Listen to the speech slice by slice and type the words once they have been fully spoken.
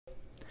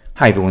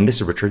Hi everyone, this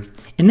is Richard.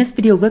 In this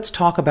video, let's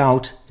talk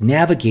about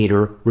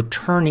Navigator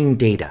returning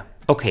data.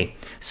 Okay,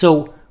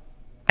 so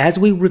as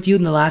we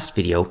reviewed in the last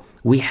video,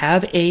 we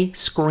have a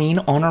screen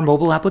on our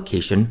mobile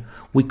application.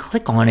 We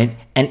click on it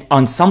and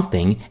on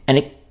something, and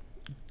it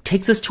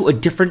takes us to a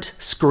different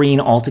screen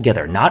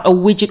altogether. Not a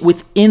widget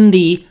within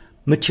the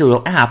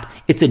Material app,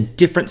 it's a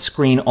different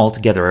screen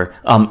altogether.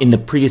 In the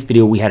previous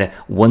video, we had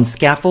one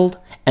scaffold,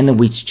 and then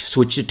we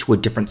switched it to a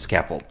different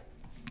scaffold.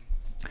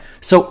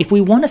 So if we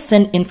want to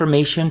send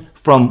information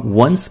from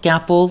one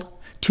scaffold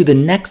to the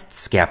next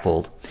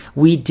scaffold,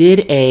 we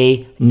did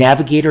a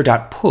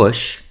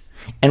Navigator.push,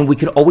 and we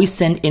could always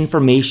send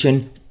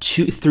information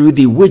through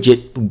the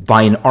widget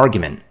by an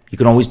argument. You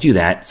can always do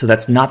that, so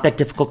that's not that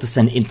difficult to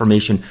send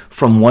information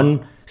from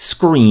one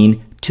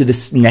screen to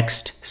the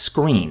next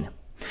screen.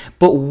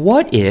 But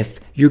what if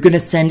you're going to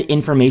send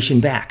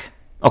information back?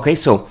 Okay,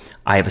 so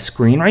I have a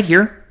screen right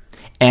here,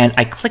 and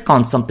I click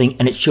on something,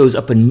 and it shows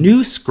up a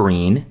new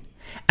screen,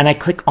 and I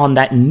click on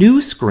that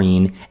new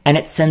screen, and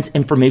it sends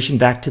information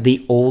back to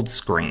the old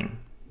screen.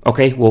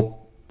 Okay,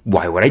 well,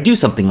 why would I do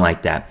something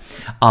like that?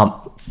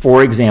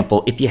 For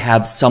example, if you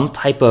have some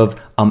type of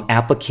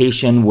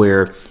application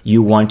where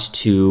you want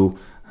to,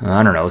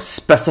 I don't know,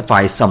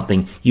 specify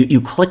something, you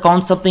click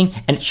on something,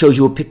 and it shows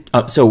you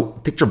so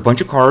picture a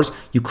bunch of cars,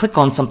 you click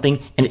on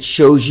something, and it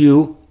shows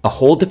you a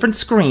whole different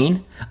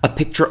screen, a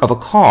picture of a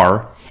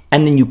car,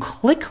 and then you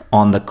click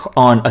on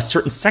a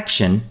certain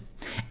section,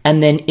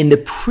 and then in the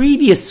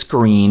previous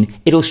screen,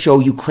 it'll show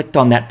you clicked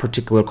on that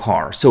particular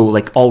car. So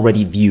like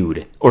already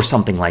viewed or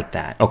something like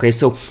that. Okay,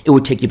 so it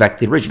would take you back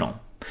to the original.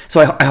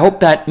 So I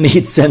hope that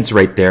made sense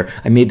right there.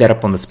 I made that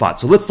up on the spot.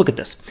 So let's look at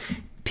this.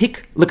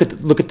 Look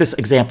at this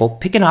example.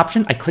 Pick an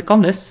option. I click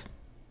on this.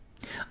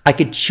 I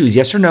could choose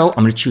yes or no.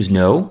 I'm going to choose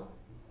no.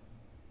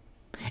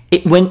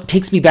 It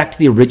takes me back to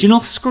the original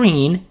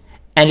screen,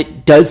 and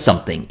it does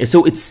something.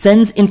 So it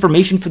sends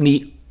information from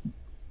the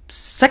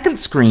second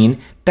screen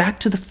back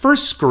to the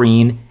first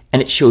screen,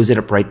 and it shows it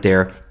up right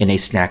there in a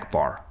snack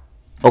bar.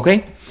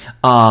 Okay,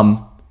 let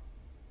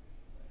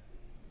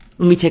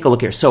me take a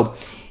look here. So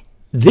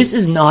this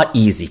is not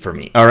easy for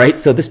me, all right?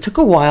 So this took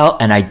a while,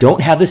 and I don't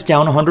have this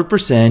down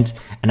 100%,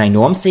 and I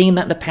know I'm saying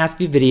that in the past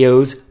few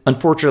videos.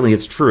 Unfortunately,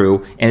 it's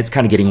true, and it's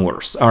kind of getting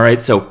worse, all right?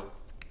 So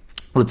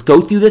let's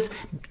go through this.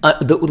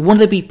 One of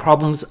the big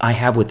problems I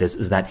have with this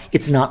is that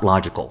it's not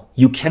logical.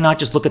 You cannot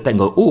just look at that and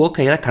go, oh,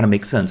 okay, that kind of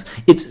makes sense.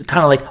 It's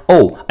kind of like,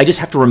 oh, I just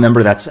have to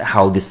remember that's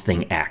how this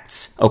thing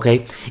acts,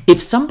 okay?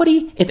 If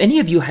any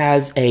of you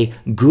has a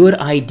good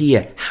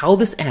idea how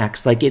this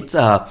acts, like it's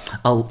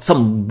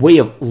some way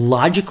of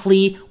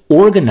logically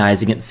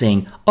organizing it,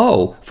 saying,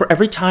 oh, for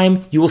every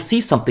time you will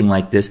see something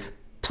like this,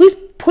 please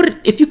put it,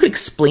 if you could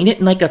explain it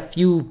in like a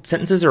few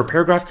sentences or a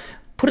paragraph,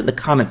 put it in the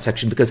comment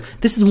section, because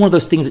this is one of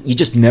those things that you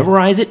just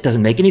memorize it,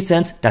 doesn't make any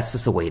sense, that's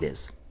just the way it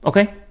is,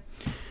 okay?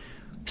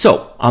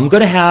 So I'm going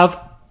to have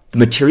the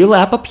Material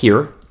app up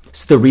here.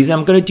 So the reason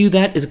I'm going to do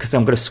that is because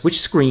I'm going to switch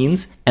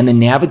screens, and the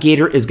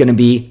Navigator is going to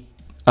be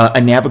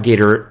a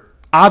Navigator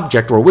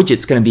object or widget.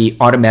 It's going to be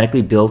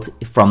automatically built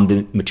from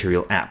the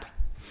Material app.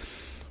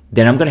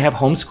 Then I'm going to have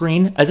home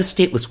screen as a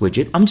stateless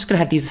widget. I'm just going to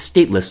have these as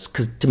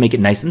stateless to make it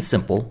nice and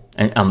simple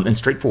and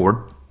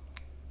straightforward.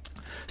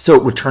 So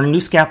return a new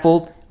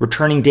scaffold,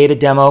 returning data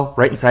demo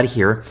right inside of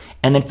here.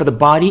 And then for the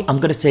body, I'm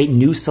going to say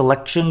new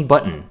selection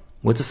button.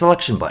 What's a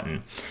selection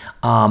button?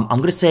 I'm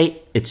going to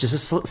say it's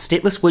just a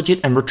stateless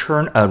widget and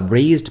return a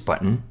raised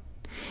button.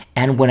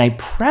 And when I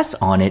press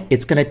on it,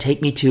 it's going to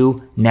take me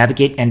to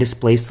navigate and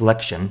display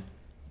selection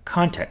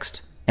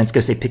context. And it's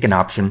going to say pick an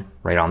option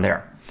right on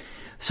there.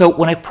 So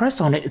when I press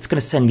on it, it's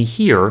going to send me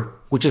here,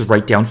 which is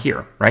right down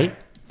here, right?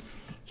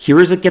 Here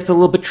is it gets a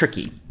little bit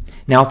tricky.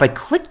 Now, if I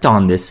clicked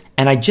on this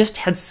and I just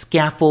had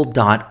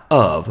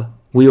scaffold.of,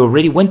 we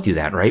already went through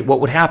that, right?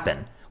 What would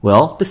happen?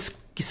 Well, the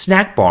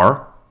snack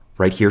bar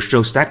right here,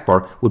 show snack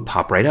bar, would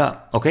pop right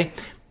up, okay?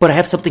 But I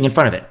have something in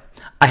front of it.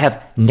 I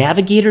have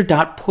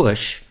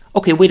Navigator.push.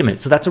 Okay, wait a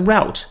minute. So that's a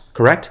route,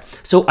 correct?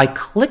 So I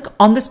click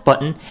on this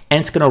button, and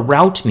it's going to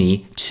route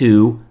me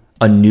to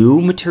a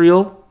new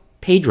Material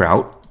page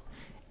route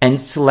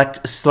and select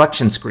a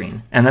selection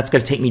screen. And that's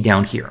going to take me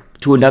down here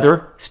to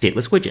another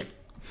stateless widget.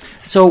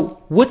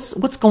 So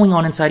what's going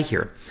on inside of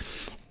here?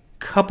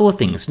 Couple of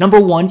things. Number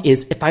one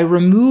is if I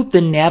remove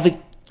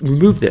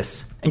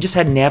this and just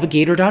had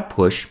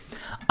Navigator.push,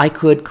 I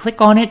could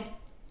click on it,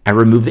 I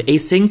remove the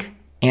async,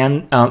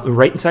 and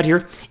right inside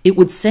here, it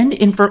would send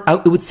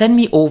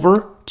me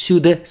over to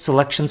the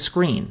selection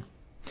screen.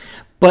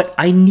 But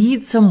I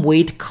need some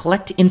way to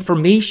collect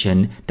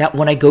information that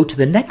when I go to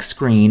the next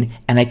screen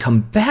and I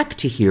come back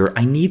to here,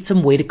 I need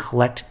some way to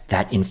collect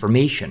that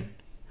information.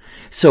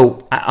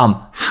 So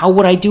how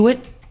would I do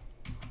it?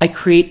 I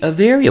create a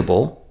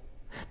variable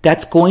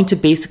that's going to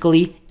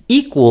basically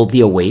equal the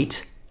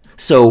await.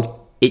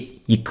 So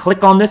you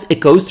click on this,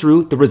 it goes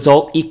through, the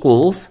result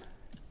equals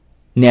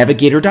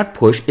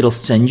Navigator.push. It'll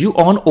send you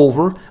on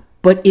over,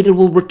 but it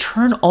will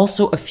return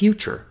also a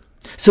future.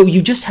 So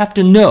you just have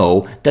to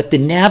know that the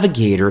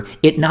Navigator,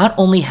 it not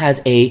only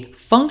has a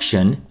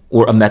function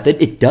or a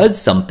method. It does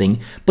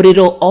something, but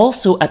it'll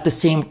also at the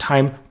same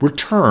time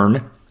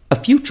return a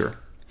future.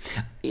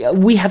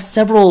 We have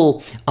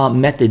several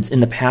methods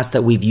in the past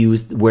that we've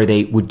used where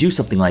they would do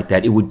something like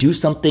that. It would do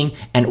something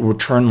and it would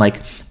return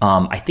like,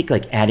 I think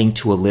like adding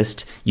to a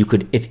list. You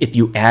could, if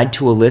you add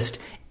to a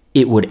list,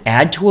 it would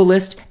add to a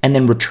list and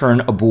then return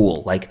a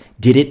bool. Like,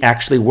 did it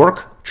actually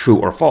work? True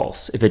or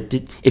false.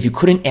 If you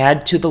couldn't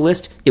add to the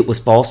list, it was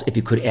false. If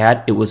you could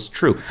add, it was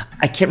true.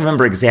 I can't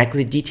remember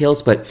exactly the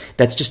details, but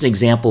that's just an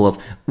example of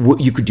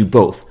what you could do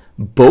both.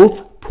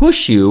 Both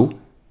push you,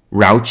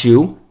 route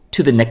you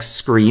to the next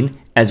screen,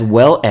 as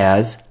well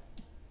as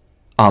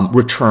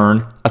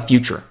return a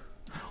future.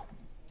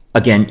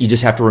 Again, you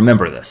just have to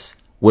remember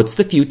this. What's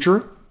the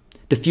future?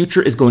 The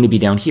future is going to be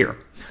down here.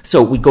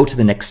 So we go to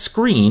the next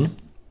screen.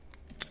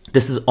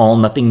 This is all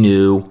nothing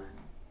new.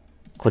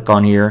 Click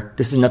on here.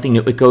 This is nothing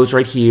new. It goes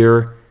right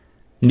here.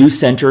 New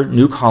center,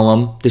 new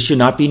column. This should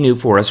not be new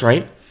for us,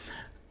 right?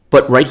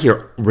 But right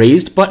here,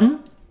 raised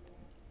button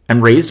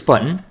and raised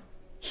button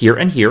here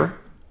and here.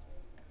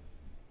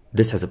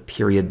 This has a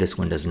period. This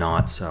one does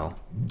not, so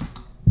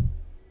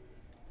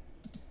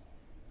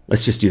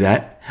let's just do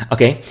that.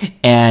 Okay,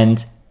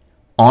 and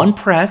on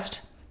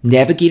pressed,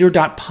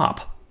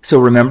 Navigator.pop. So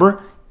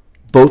remember,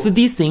 both of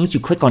these things, you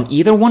click on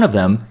either one of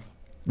them,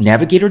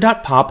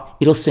 Navigator.pop,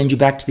 it'll send you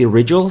back to the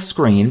original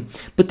screen,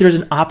 but there's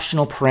an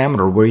optional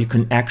parameter where you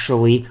can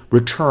actually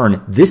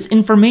return this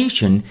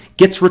information,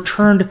 gets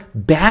returned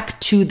back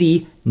to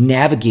the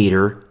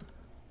Navigator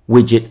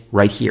widget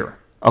right here.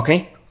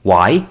 Okay?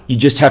 Why? You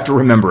just have to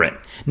remember it.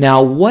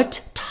 Now,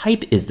 what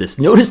type is this?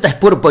 Notice I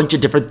put a bunch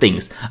of different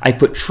things. I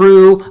put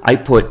true, I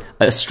put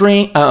a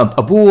string,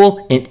 a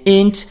bool, an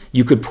int.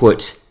 You could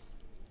put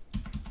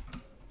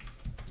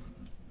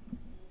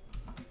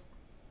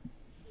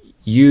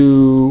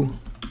you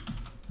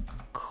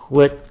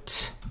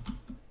clicked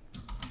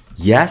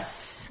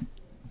yes.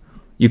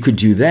 You could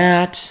do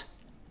that.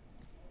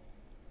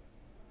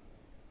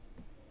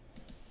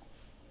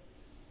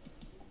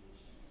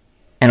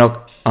 And oh,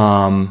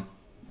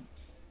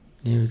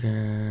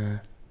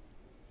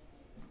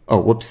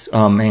 whoops.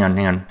 Hang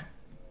on.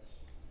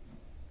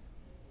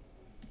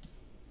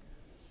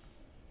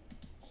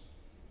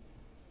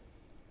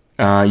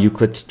 You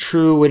clicked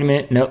true. Wait a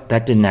minute. No,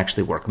 that didn't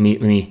actually work.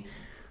 Let me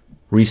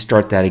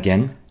restart that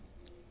again.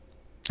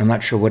 I'm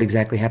not sure what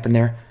exactly happened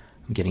there.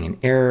 I'm getting an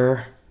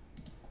error.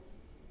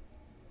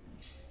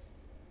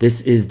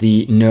 This is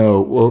the no.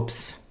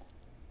 Whoops.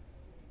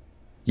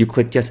 You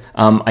clicked yes.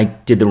 I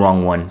did the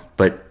wrong one,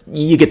 but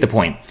you get the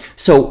point.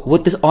 So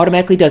what this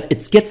automatically does,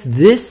 it gets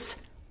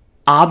this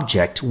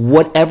object,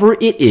 whatever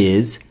it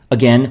is,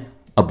 again,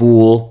 a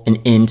bool, an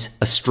int,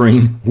 a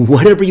string,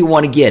 whatever you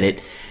want to get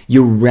it,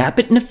 you wrap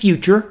it in a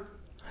future,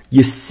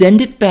 you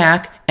send it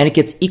back, and it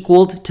gets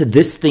equaled to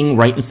this thing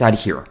right inside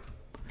here,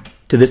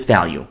 to this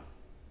value.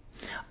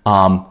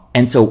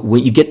 And so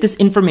when you get this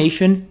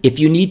information, if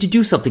you need to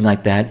do something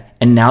like that,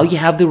 and now you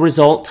have the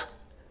result,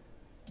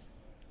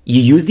 you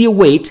use the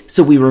await,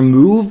 so we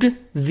removed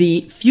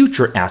the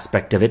future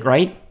aspect of it,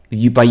 right?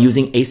 By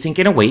using async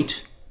and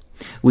await.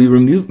 We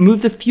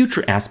remove the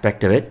future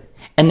aspect of it,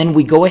 and then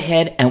we go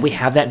ahead and we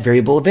have that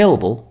variable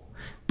available.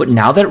 But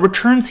now that it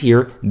returns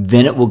here,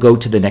 then it will go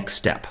to the next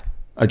step.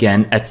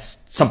 Again,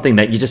 that's something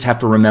that you just have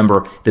to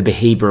remember the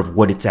behavior of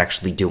what it's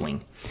actually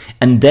doing.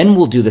 And then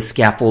we'll do the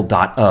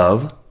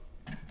scaffold.of,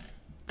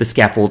 the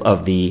scaffold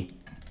of the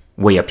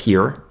way up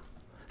here.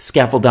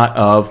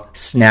 Scaffold.of,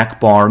 snack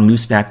bar, new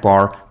snack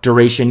bar,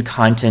 duration,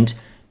 content,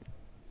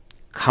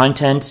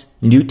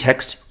 new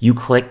text, you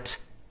clicked,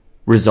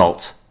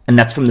 result. And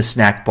that's from the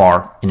snack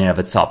bar in and of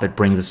itself. It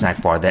brings the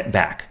snack bar that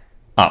back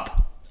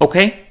up.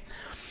 Okay?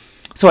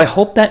 So I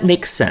hope that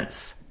makes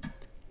sense.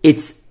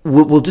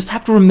 We'll just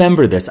have to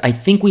remember this. I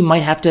think we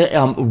might have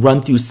to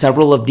run through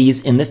several of these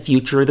in the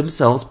future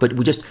themselves, but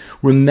we just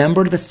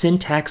remember the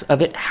syntax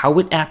of it, how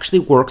it actually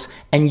works,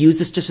 and use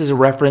this just as a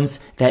reference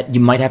that you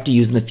might have to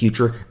use in the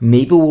future.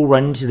 Maybe we'll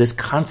run into this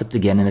concept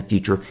again in the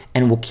future,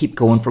 and we'll keep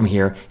going from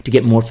here to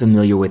get more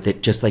familiar with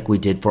it, just like we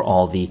did for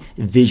all the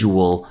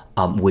visual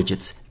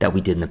widgets that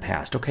we did in the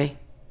past. Okay?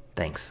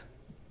 Thanks.